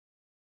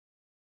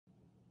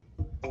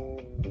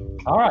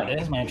All right,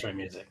 there's my intro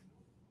music.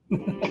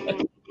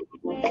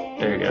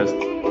 There it goes.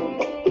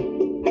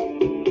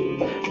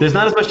 There's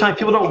not as much time.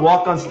 People don't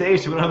walk on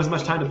stage, so we don't have as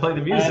much time to play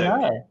the music. I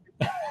know.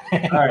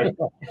 All right.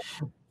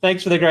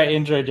 Thanks for the great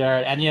intro,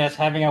 Jared. And yes,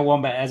 having a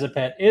wombat as a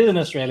pet is an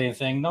Australian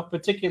thing, not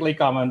particularly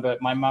common,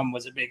 but my mum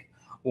was a big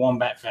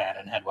wombat fan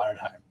and had one at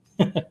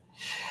home.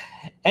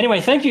 Anyway,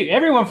 thank you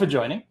everyone for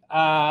joining.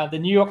 The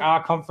New York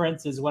R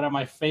Conference is one of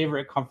my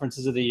favorite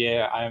conferences of the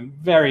year. I'm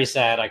very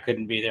sad I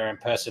couldn't be there in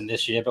person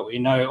this year, but we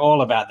know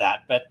all about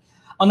that. But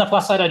on the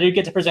plus side, I do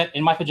get to present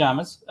in my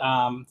pajamas.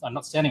 I'm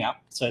not standing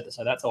up, so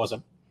that's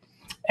awesome.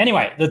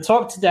 Anyway, the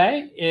talk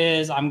today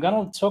is I'm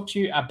going to talk to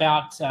you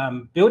about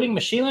building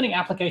machine learning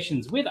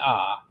applications with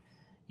R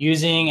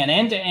using an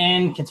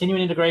end-to-end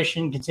continuous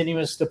integration,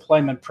 continuous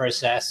deployment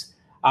process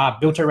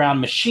built around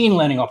machine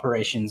learning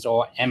operations,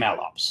 or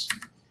MLOps.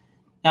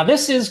 Now,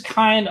 this is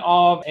kind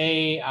of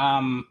a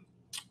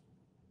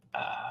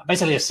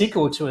basically a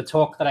sequel to a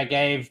talk that I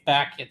gave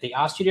back at the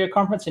RStudio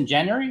conference in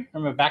January.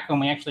 Remember back when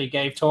we actually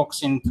gave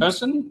talks in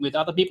person with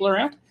other people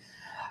around?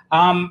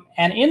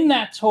 And in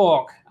that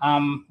talk,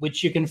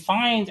 which you can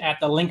find at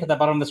the link at the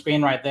bottom of the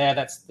screen right there,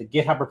 that's the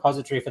GitHub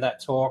repository for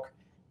that talk.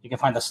 You can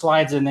find the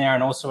slides in there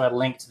and also a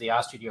link to the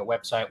RStudio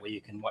website where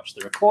you can watch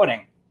the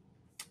recording.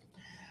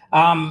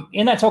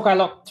 In that talk, I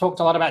talked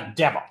a lot about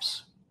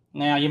DevOps.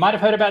 Now, you might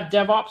have heard about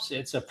DevOps.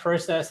 It's a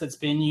process that's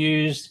been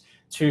used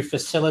to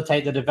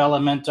facilitate the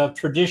development of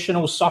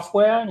traditional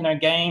software,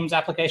 games,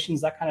 applications,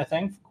 that kind of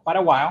thing, for quite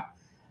a while.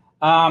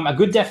 A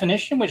good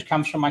definition, which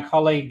comes from my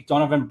colleague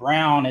Donovan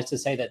Brown, is to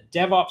say that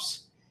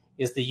DevOps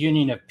is the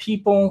union of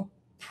people,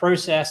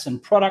 process,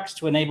 and products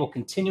to enable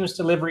continuous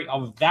delivery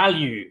of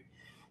value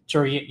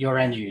to your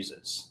end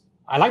users.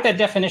 I like that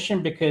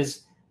definition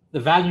because the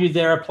value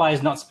there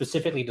applies not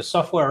specifically to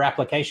software or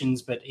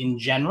applications, but in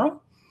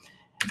general.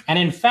 And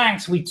in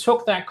fact, we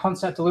took that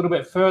concept a little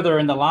bit further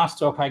in the last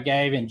talk I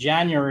gave in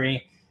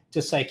January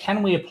to say,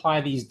 can we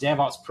apply these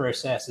DevOps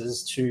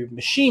processes to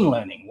machine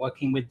learning,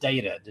 working with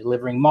data,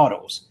 delivering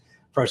models,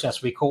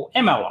 process we call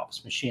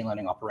MLOps, machine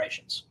learning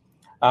operations.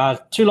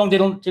 Too long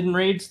didn't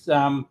read.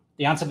 The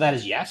answer to that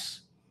is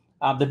yes.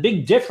 The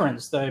big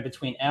difference, though,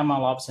 between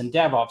MLOps and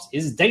DevOps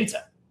is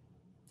data.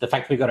 The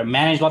fact we've got to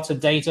manage lots of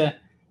data,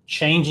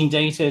 changing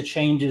data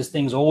changes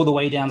things all the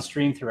way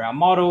downstream through our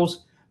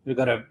models. We've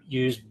got to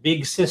use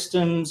big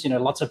systems,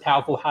 lots of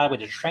powerful hardware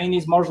to train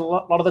these models a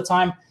lot of the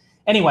time.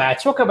 Anyway, I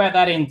talk about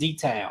that in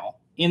detail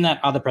in that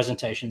other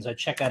presentation, so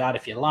check that out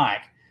if you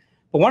like.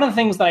 But one of the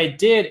things that I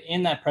did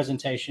in that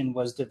presentation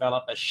was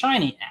develop a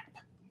Shiny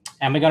app.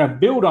 And we're going to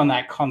build on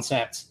that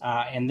concept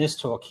in this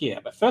talk here.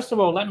 But first of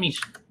all, let me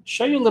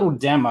show you a little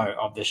demo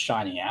of this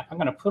Shiny app. I'm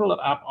going to put it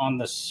up on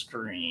the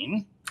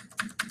screen.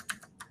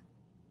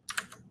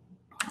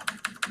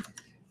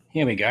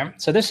 Here we go.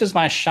 So this is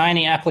my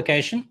Shiny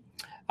application.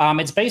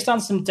 It's based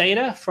on some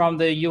data from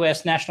the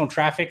US National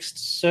Traffic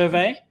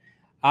Survey.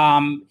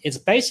 It's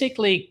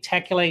basically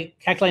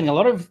calculating a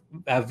lot of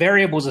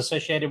variables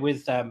associated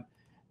with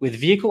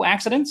vehicle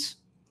accidents.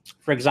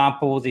 For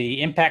example,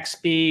 the impact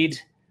speed,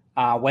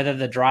 whether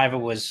the driver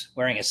was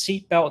wearing a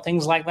seatbelt,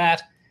 things like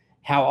that,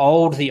 how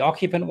old the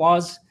occupant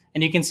was.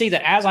 And you can see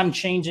that as I'm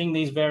changing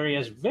these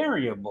various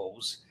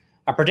variables,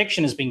 a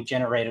prediction is being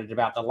generated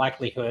about the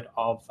likelihood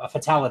of a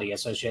fatality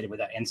associated with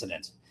that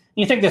incident.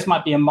 And you think this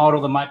might be a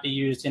model that might be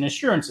used in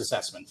assurance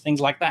assessment,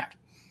 things like that.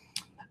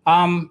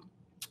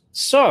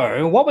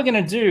 So what we're going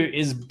to do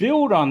is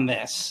build on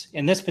this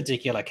in this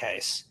particular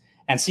case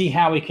and see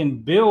how we can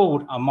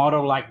build a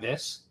model like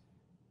this,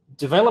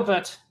 deliver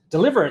it,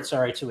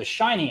 to a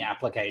Shiny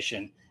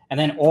application, and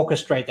then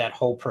orchestrate that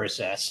whole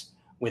process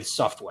with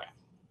software.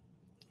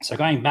 So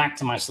going back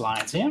to my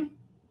slides here.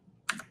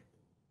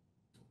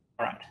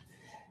 All right.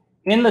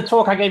 In the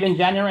talk I gave in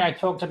January, I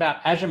talked about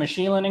Azure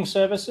Machine Learning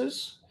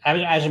Services,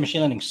 Azure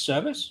Machine Learning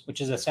Service,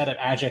 which is a set of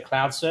Azure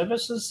Cloud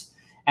Services,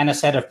 and a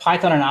set of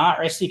Python and R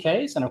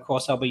SDKs. And of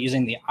course, I'll be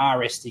using the R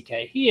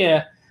SDK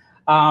here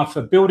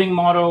for building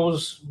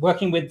models,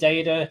 working with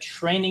data,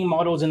 training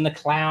models in the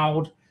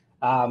cloud,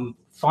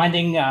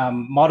 finding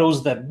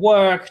models that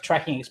work,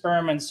 tracking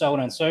experiments, so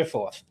on and so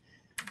forth.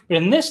 But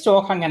in this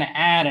talk, I'm going to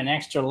add an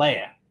extra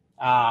layer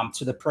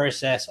to the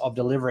process of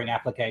delivering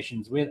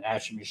applications with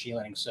Azure Machine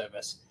Learning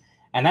Service.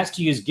 And that's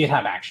to use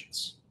GitHub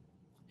Actions.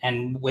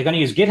 And we're going to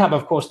use GitHub,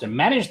 of course, to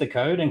manage the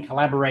code and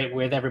collaborate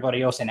with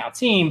everybody else in our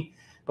team.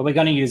 But we're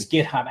going to use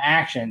GitHub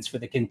Actions for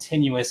the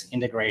continuous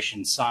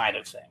integration side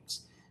of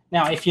things.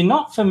 Now, if you're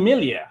not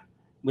familiar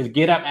with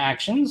GitHub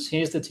Actions,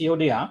 here's the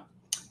TLDR.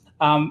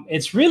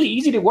 It's really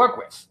easy to work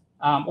with.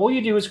 All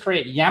you do is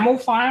create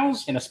YAML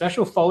files in a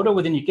special folder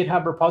within your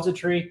GitHub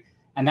repository,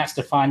 and that's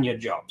to find your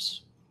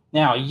jobs.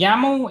 Now,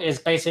 YAML is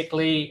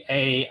basically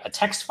a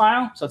text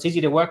file, so it's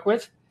easy to work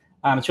with.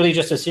 It's really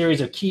just a series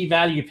of key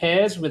value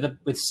pairs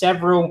with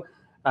several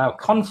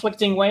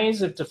conflicting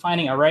ways of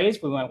defining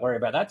arrays. We won't worry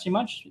about that too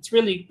much. It's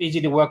really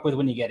easy to work with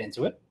when you get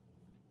into it.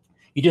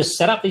 You just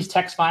set up these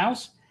text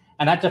files,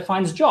 and that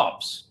defines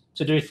jobs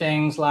to do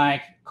things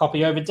like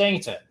copy over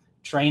data,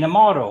 train a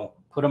model,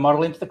 put a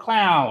model into the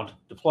cloud,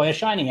 deploy a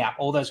Shiny app,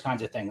 all those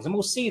kinds of things. And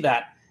we'll see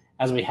that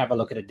as we have a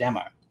look at a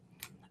demo.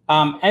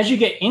 As you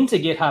get into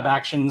GitHub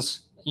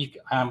Actions,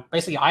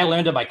 basically I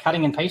learned it by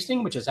cutting and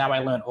pasting, which is how I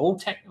learned all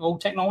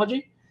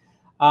technology.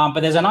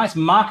 But there's a nice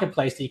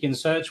marketplace that you can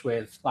search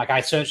with. Like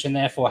I searched in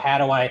there for how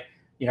do I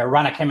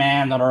run a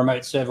command on a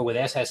remote server with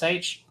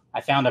SSH. I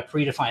found a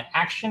predefined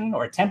action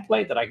or a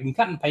template that I can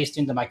cut and paste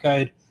into my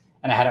code,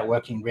 and I had it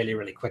working really,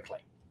 really quickly.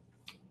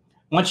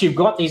 Once you've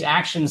got these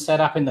actions set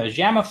up in those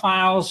YAML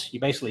files, you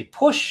basically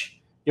push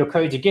your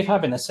code to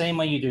GitHub in the same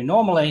way you do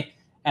normally,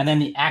 and then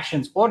the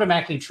actions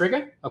automatically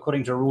trigger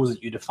according to rules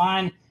that you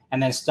define,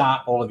 and then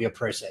start all of your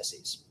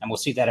processes. And we'll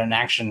see that in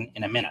action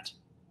in a minute.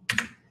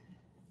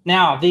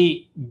 Now,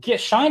 the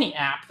Get Shiny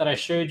app that I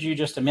showed you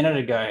just a minute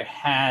ago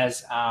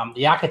has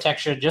the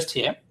architecture just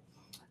here.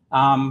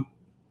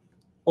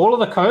 All of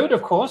the code,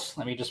 of course,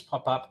 let me just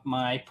pop up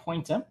my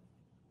pointer.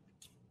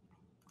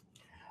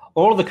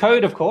 All of the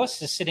code, of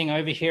course, is sitting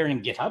over here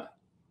in GitHub.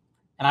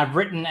 And I've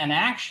written an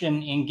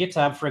action in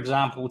GitHub, for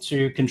example,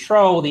 to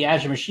control the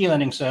Azure Machine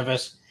Learning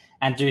service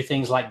and do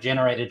things like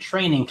generated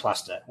training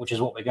cluster, which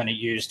is what we're going to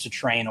use to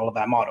train all of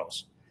our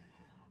models.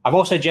 I've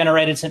also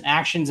generated some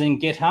actions in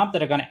GitHub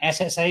that are going to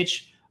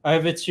SSH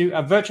over to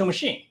a virtual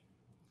machine.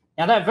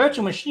 Now, that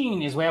virtual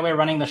machine is where we're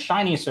running the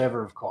Shiny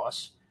server, of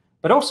course,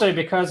 but also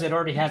because it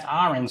already has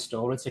R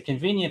installed, it's a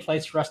convenient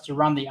place for us to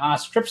run the R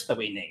scripts that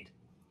we need.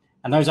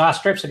 And those R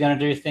scripts are going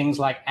to do things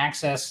like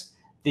access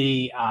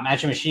the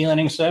Azure Machine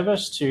Learning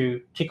service to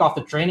kick off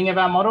the training of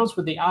our models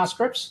with the R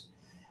scripts.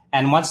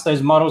 And once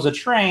those models are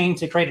trained,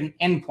 to create an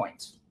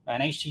endpoint,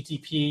 an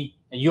HTTP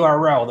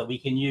URL that we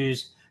can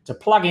use to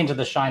plug into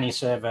the Shiny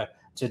server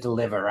to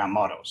deliver our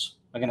models.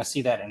 We're going to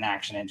see that in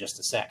action in just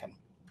a second.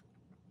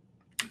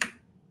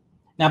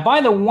 Now,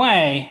 by the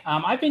way,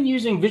 I've been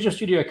using Visual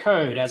Studio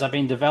Code as I've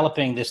been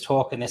developing this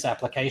talk and this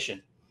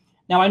application.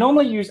 Now, I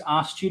normally use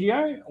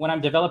RStudio when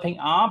I'm developing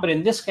R, but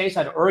in this case,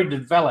 I'd already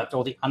developed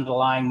all the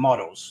underlying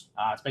models.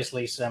 It's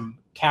basically some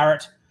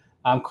carrot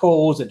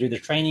calls that do the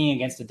training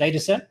against the data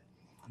set.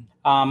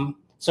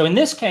 So in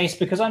this case,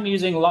 because I'm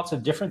using lots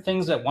of different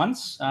things at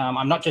once,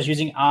 I'm not just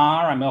using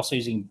R, I'm also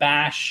using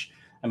Bash,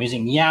 I'm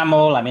using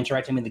YAML, I'm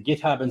interacting with the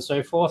GitHub and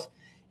so forth.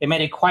 It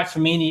made it quite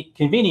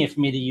convenient for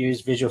me to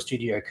use Visual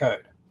Studio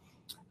Code.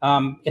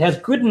 It has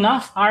good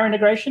enough R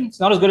integration. It's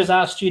not as good as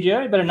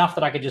RStudio, but enough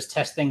that I could just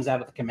test things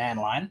out of the command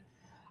line.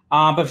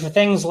 But for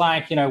things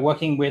like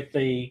working with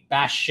the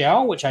Bash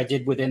shell, which I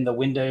did within the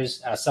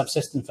Windows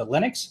subsystem for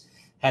Linux,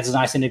 has a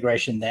nice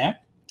integration there.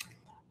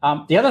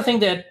 The other thing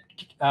that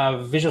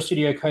Visual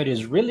Studio Code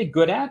is really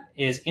good at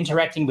is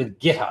interacting with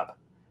GitHub.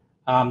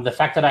 The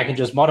fact that I can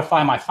just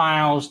modify my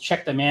files,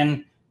 check them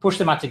in, push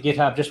them out to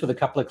GitHub just with a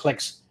couple of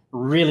clicks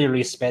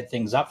really sped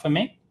things up for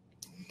me.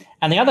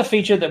 And the other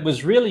feature that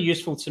was really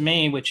useful to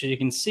me, which you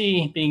can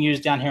see being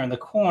used down here in the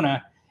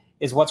corner,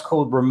 is what's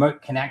called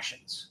remote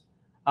connections.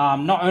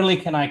 Not only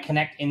can I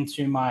connect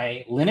into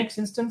my Linux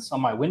instance on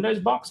my Windows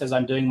box as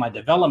I'm doing my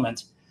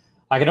development,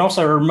 I can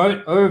also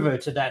remote over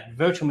to that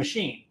virtual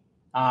machine,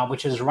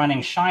 which is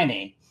running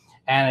Shiny.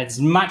 And it's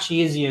much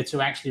easier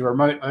to actually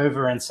remote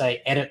over and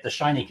say, edit the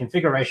Shiny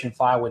configuration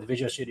file with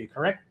Visual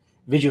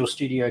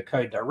Studio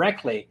Code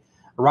directly,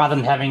 rather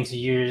than having to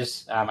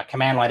use a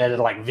command line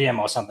editor like Vim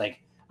or something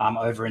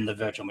over in the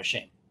virtual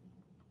machine.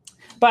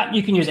 But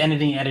you can use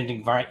any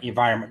editing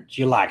environment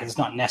you like. It's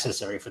not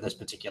necessary for this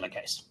particular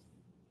case.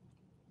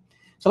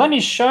 So let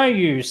me show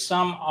you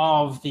some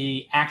of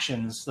the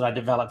actions that I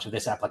developed for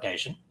this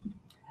application.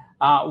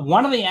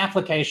 One of the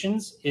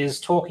applications is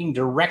talking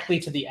directly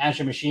to the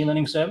Azure Machine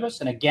Learning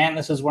service. And again,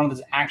 this is one of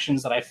those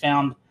actions that I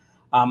found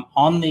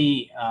on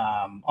the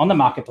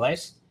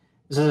marketplace.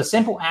 This is a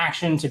simple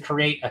action to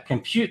create a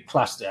compute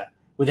cluster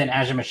within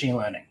Azure Machine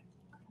Learning.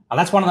 And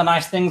that's one of the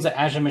nice things that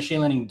Azure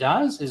Machine Learning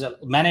does, is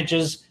it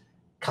manages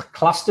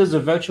clusters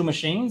of virtual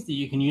machines that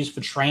you can use for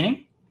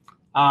training.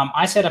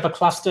 I set up a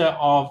cluster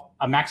of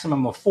a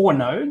maximum of 4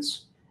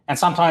 nodes. And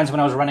sometimes when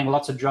I was running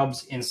lots of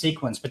jobs in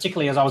sequence,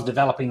 particularly as I was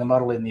developing the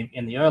model in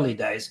the early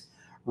days,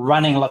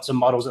 running lots of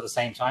models at the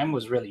same time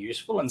was really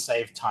useful and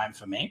saved time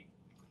for me.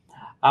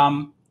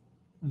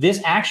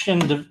 This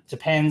action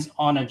depends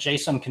on a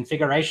JSON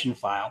configuration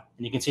file.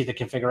 And you can see the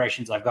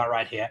configurations I've got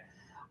right here.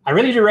 I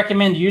really do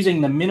recommend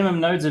using the minimum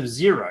nodes of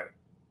 0.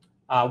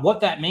 What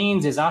that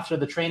means is after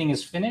the training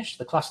is finished,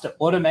 the cluster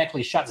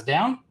automatically shuts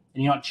down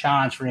and you're not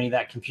charged for any of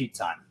that compute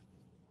time.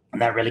 And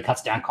that really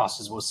cuts down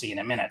costs, as we'll see in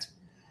a minute.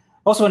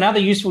 Also, another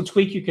useful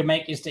tweak you can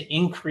make is to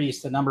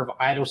increase the number of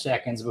idle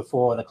seconds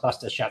before the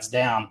cluster shuts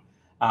down.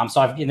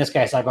 So in this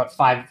case, I've got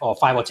 5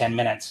 or 10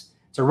 minutes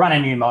to run a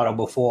new model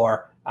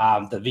before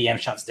the VM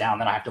shuts down.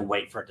 Then I have to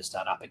wait for it to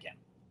start up again.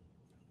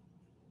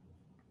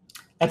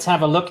 Let's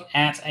have a look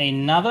at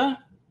another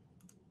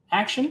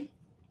action.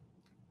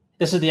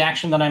 This is the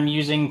action that I'm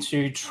using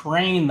to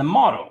train the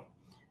model.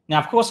 Now,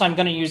 of course, I'm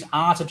going to use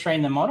R to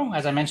train the model.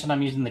 As I mentioned,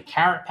 I'm using the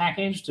carrot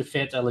package to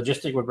fit a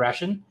logistic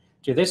regression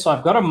to this. So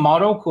I've got a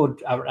model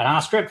called, an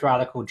R script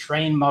rather, called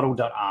train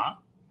model.r.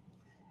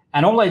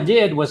 And all I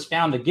did was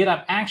found a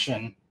GitHub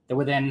action that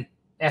would then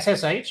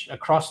SSH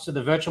across to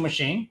the virtual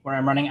machine where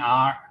I'm running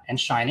R and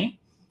Shiny,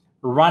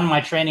 run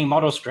my training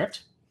model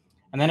script.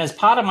 And then as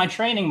part of my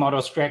training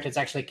model script, it's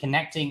actually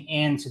connecting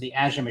into the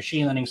Azure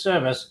Machine Learning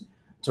service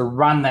to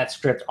run that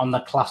script on the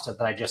cluster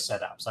that I just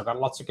set up. So I've got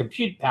lots of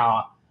compute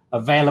power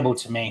available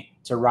to me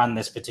to run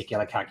this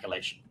particular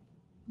calculation.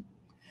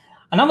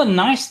 Another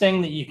nice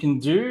thing that you can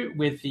do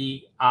with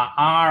the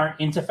R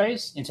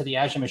interface into the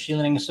Azure Machine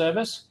Learning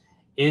service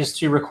is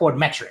to record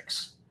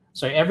metrics.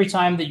 So every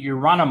time that you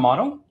run a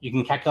model, you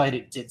can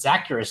calculate its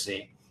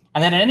accuracy.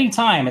 And then at any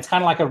time, it's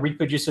kind of like a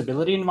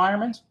reproducibility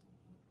environment.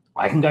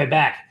 I can go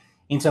back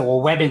into a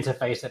web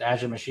interface that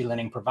Azure Machine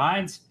Learning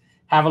provides,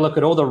 have a look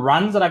at all the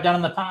runs that I've done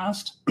in the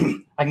past.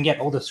 I can get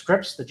all the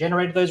scripts that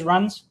generated those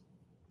runs,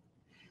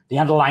 the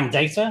underlying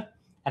data,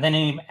 and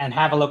then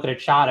have a look at a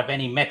chart of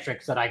any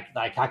metrics that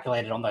I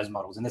calculated on those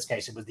models. In this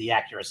case, it was the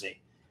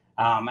accuracy.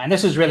 And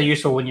this is really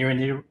useful when you're in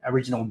the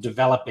original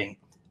developing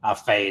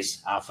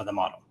phase for the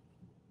model.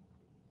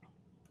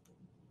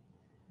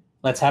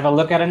 Let's have a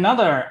look at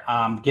another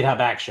GitHub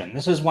action.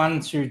 This is one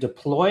to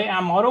deploy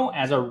our model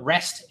as a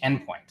REST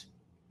endpoint.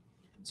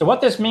 So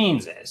what this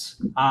means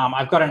is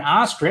I've got an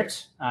R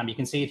script. You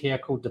can see it here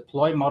called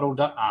deploy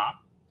model.r,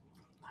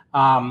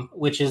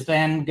 which is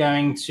then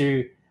going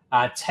to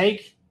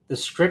take the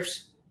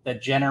script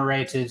that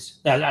generated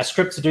a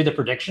script to do the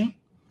prediction.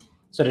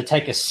 So to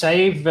take a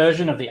saved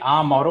version of the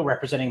R model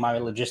representing my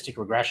logistic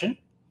regression,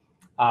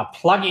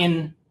 plug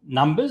in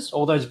numbers,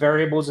 all those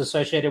variables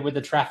associated with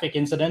the traffic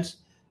incident,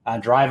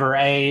 driver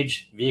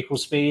age, vehicle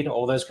speed,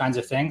 all those kinds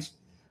of things,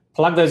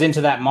 plug those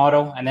into that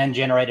model and then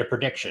generate a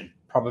prediction,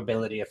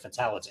 probability of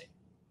fatality.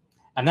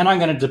 And then I'm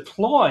going to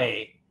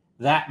deploy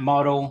that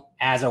model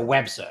as a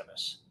web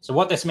service. So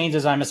what this means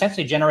is I'm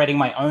essentially generating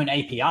my own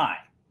API.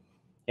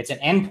 It's an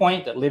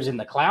endpoint that lives in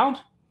the cloud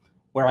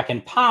where I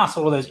can pass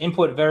all of those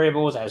input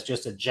variables as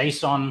just a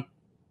JSON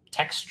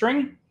text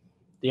string.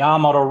 The R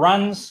model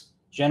runs,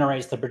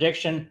 generates the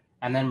prediction,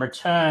 and then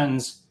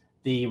returns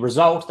the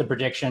result, the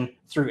prediction,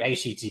 through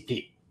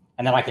HTTP.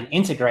 And then I can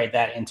integrate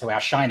that into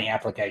our Shiny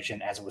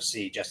application, as we'll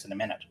see just in a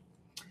minute.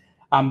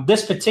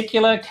 This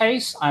particular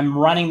case, I'm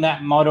running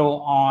that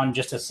model on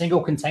just a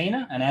single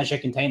container, an Azure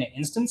container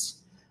instance.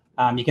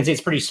 You can see it's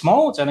pretty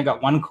small. It's only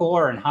got 1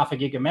 core and half a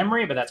gig of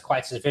memory, but that's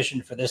quite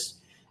sufficient for this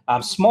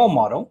small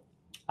model.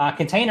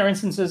 Container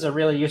instances are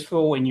really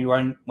useful when you're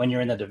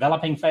in the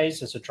developing phase,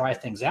 just to try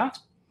things out.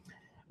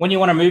 When you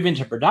want to move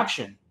into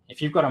production,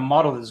 if you've got a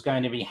model that's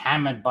going to be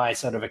hammered by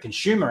sort of a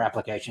consumer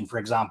application, for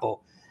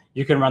example,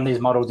 you can run these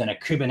models in a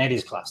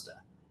Kubernetes cluster,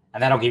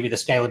 and that'll give you the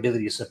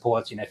scalability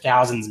supports,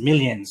 thousands,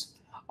 millions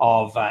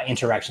of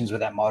interactions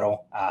with that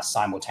model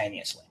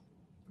simultaneously.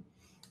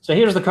 So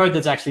here's the code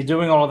that's actually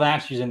doing all of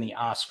that using the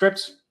R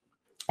scripts.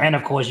 And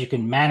of course, you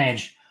can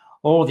manage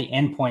all the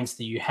endpoints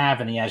that you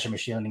have in the Azure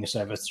Machine Learning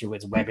service through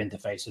its web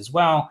interface as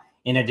well,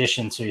 in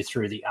addition to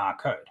through the R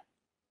code.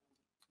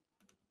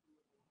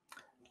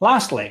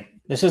 Lastly,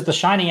 this is the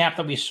Shiny app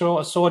that we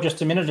saw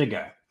just a minute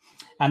ago.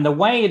 And the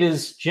way it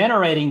is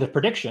generating the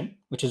prediction,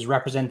 which is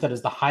represented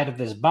as the height of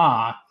this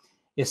bar,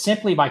 is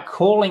simply by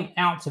calling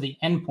out to the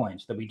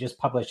endpoint that we just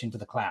published into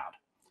the cloud.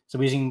 So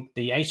we're using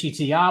the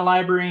HTTR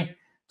library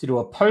to do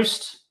a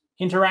post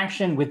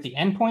interaction with the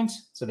endpoint.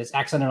 So this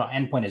accidental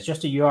endpoint is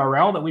just a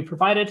URL that we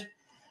provided.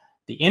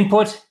 The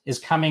input is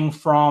coming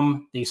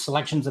from the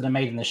selections that are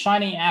made in the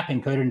Shiny app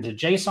encoded into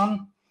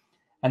JSON.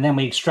 And then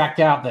we extract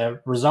out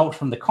the result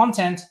from the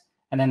content,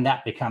 and then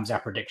that becomes our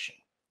prediction.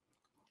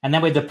 And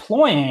then we're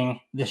deploying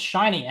this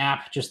Shiny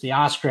app, just the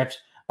R script,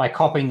 by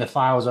copying the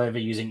files over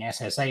using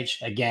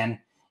SSH, again,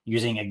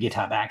 using a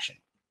GitHub action.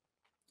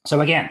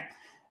 So again,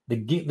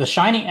 the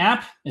Shiny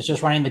app is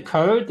just running the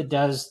code that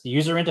does the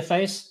user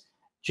interface,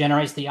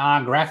 generates the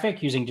R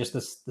graphic using just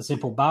the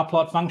simple bar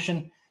plot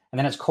function, and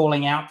then it's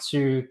calling out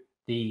to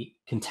the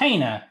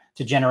container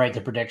to generate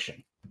the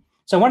prediction.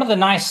 So one of the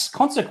nice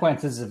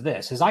consequences of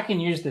this is I can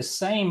use this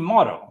same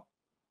model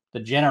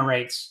that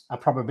generates a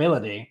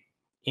probability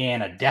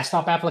in a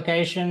desktop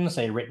application,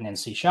 say written in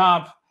C#,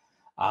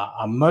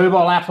 a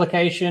mobile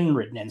application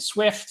written in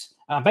Swift,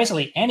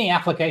 basically any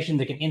application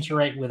that can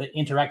interact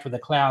with a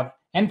cloud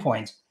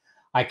endpoint,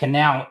 I can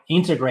now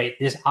integrate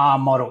this R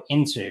model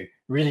into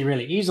really,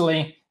 really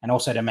easily, and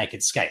also to make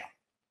it scale.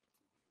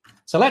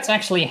 So let's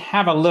actually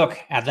have a look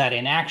at that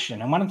in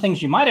action. And one of the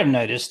things you might have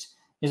noticed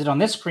is that on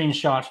this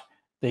screenshot,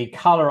 the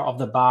color of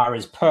the bar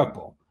is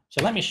purple.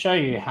 So let me show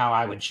you how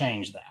I would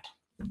change that.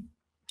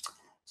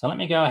 So let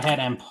me go ahead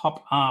and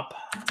pop up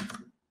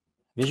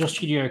Visual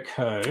Studio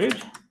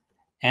Code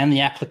and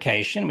the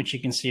application, which you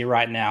can see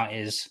right now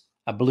is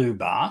a blue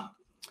bar.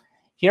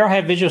 Here I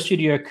have Visual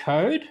Studio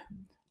Code.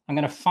 I'm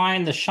going to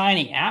find the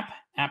Shiny app,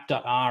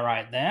 app.r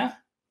right there.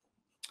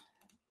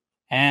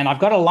 And I've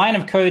got a line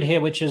of code here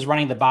which is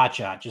running the bar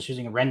chart, just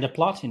using a render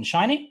plot in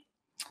Shiny.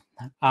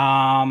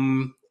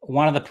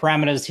 One of the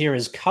parameters here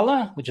is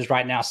color, which is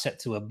right now set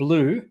to a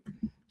blue.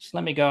 So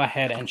let me go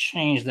ahead and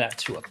change that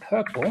to a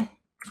purple.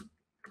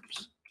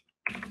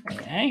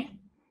 Okay.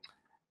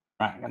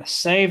 Right, I'm going to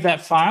save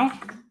that file.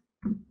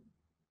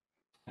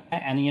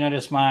 And you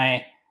notice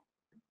my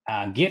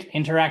Git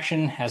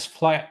interaction has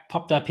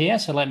popped up here.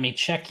 So let me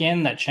check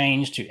in that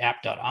change to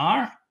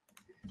app.r.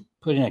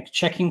 Put in a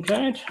checking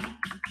code,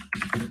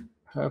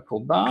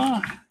 purple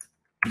bar,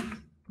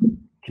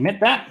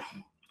 commit that.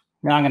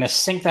 Now I'm going to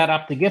sync that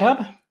up to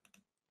GitHub.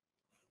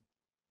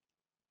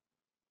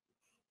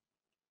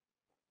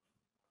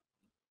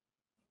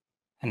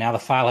 And now the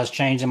file has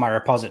changed in my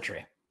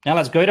repository. Now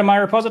let's go to my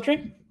repository.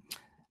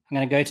 I'm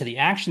going to go to the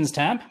Actions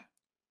tab.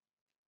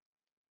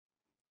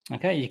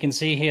 Okay, you can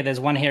see here, there's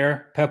one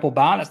here, purple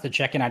bar. That's the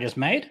check-in I just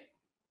made.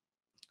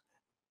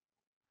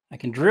 I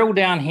can drill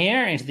down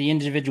here into the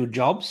individual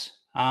jobs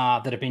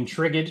that have been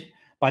triggered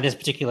by this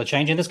particular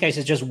change. In this case,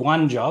 it's just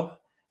one job,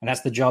 and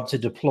that's the job to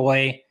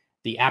deploy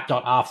the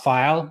app.r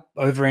file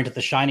over into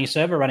the Shiny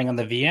server running on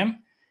the VM.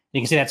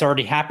 You can see that's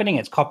already happening.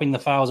 It's copying the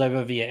files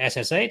over via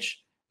SSH.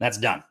 That's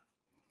done.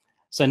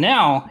 So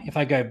now, if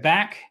I go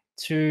back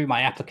to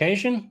my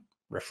application,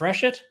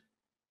 refresh it,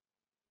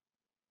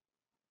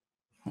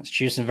 let's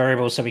choose some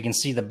variables so we can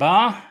see the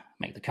bar,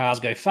 make the cars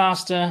go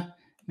faster,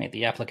 make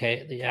the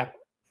app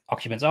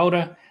occupants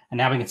older, and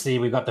now we can see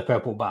we've got the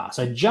purple bar.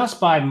 So just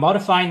by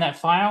modifying that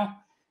file,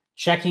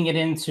 checking it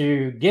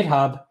into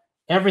GitHub,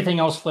 everything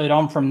else flowed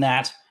on from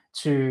that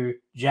to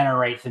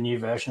generate the new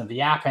version of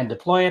the app and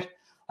deploy it.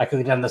 I could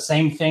have done the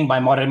same thing by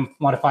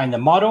modifying the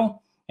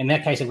model. In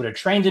that case, it would have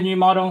trained a new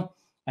model,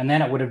 and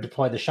then it would have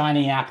deployed the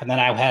Shiny app, and then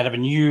I would have a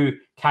new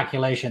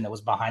calculation that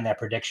was behind that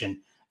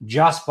prediction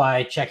just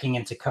by checking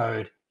into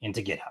code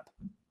into GitHub.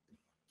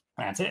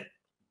 That's it.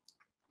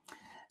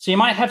 So you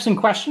might have some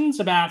questions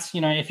about,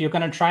 if you're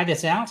going to try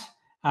this out,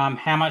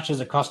 how much does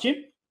it cost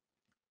you?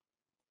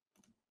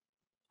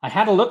 I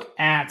had a look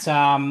at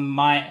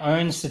my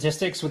own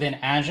statistics within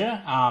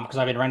Azure because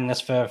I've been running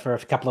this for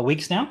a couple of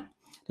weeks now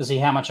to see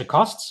how much it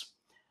costs.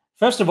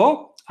 First of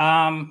all,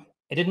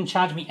 it didn't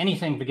charge me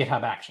anything for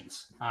GitHub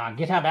Actions.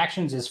 GitHub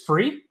Actions is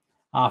free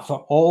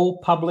for all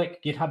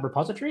public GitHub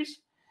repositories.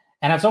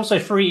 And it's also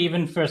free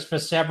even for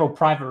several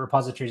private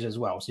repositories as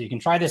well. So you can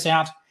try this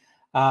out.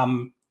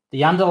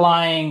 The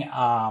underlying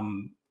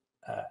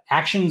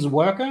Actions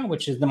worker,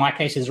 which is in my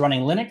case is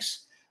running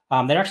Linux,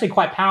 they're actually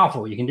quite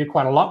powerful. You can do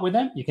quite a lot with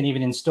them. You can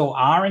even install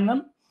R in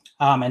them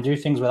and do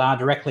things with R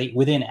directly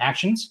within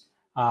Actions.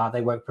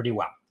 They work pretty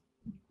well.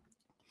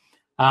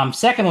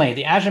 Secondly,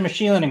 the Azure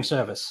Machine Learning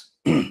service.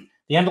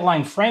 The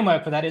underlying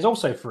framework for that is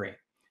also free.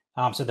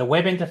 So the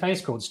web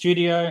interface called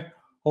Studio,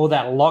 all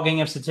that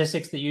logging of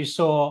statistics that you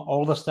saw,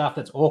 all the stuff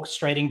that's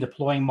orchestrating,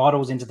 deploying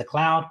models into the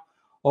cloud,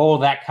 all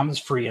that comes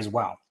free as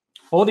well.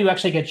 All that you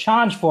actually get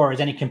charged for is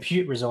any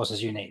compute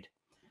resources you need.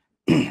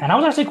 And I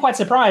was actually quite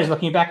surprised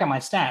looking back at my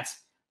stats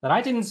that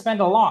I didn't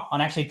spend a lot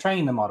on actually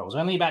training the models,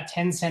 only about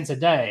 10 cents a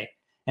day.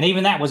 And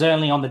even that was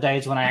only on the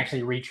days when I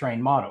actually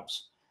retrained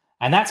models.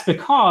 And that's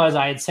because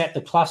I had set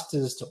the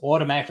clusters to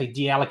automatically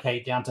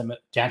deallocate down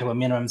to a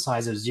minimum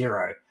size of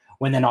 0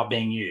 when they're not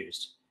being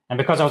used. And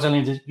because I was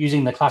only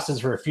using the clusters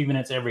for a few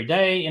minutes every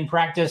day in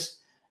practice,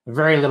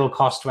 very little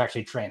cost to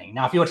actually training.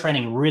 Now, if you're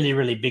training really,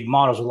 really big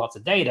models with lots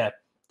of data,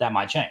 that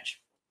might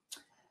change.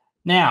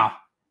 Now,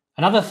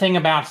 another thing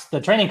about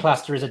the training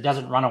cluster is it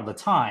doesn't run all the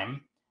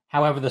time.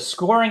 However, the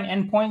scoring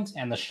endpoint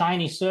and the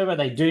Shiny server,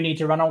 they do need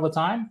to run all the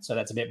time. So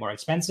that's a bit more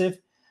expensive.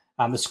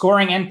 The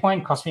scoring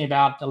endpoint cost me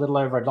about a little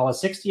over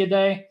 $1.60 a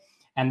day.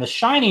 And the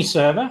Shiny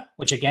server,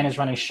 which again is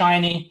running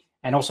Shiny,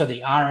 and also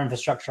the R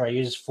infrastructure I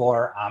use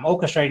for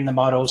orchestrating the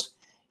models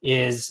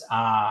is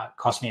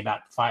cost me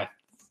about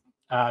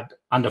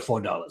under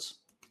 $4.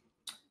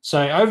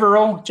 So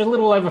overall, just a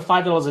little over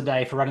 $5 a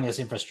day for running this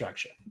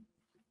infrastructure.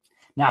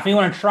 Now, if you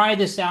want to try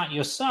this out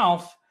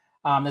yourself,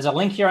 there's a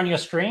link here on your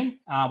screen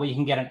where you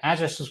can get an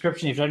Azure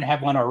subscription if you don't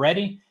have one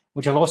already,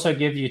 which will also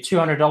give you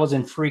 $200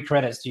 in free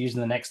credits to use in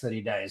the next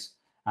 30 days.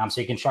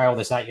 So you can try all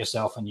this out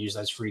yourself and use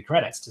those free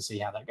credits to see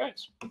how that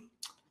goes.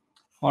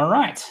 All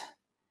right.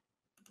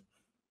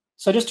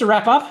 So just to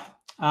wrap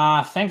up,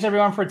 thanks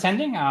everyone for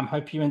attending.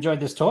 Hope you enjoyed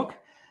this talk.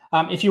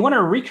 If you want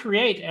to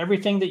recreate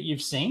everything that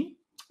you've seen,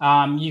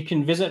 you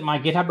can visit my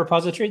GitHub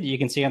repository that you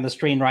can see on the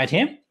screen right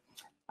here,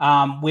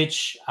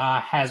 which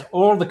has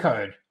all the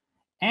code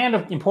and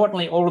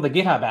importantly, all of the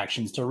GitHub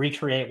actions to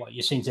recreate what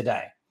you've seen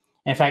today.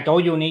 In fact, all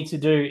you'll need to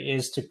do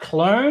is to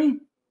clone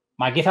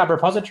my GitHub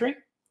repository,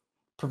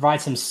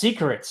 provide some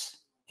secrets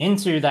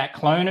into that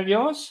clone of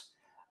yours,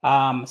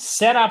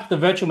 set up the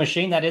virtual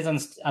machine. That is,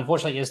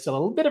 unfortunately, is still a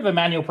little bit of a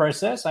manual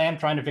process. I am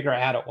trying to figure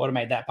out how to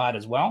automate that part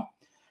as well.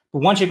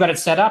 But once you've got it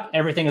set up,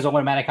 everything is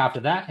automatic after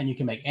that, and you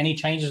can make any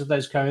changes to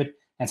those code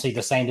and see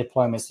the same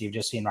deployments that you've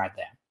just seen right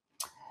there.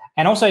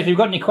 And also, if you've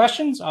got any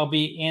questions, I'll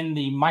be in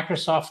the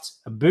Microsoft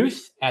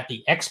booth at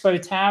the Expo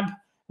tab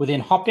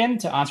within Hopin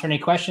to answer any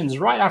questions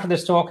right after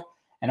this talk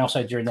and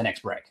also during the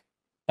next break.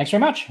 Thanks very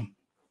much.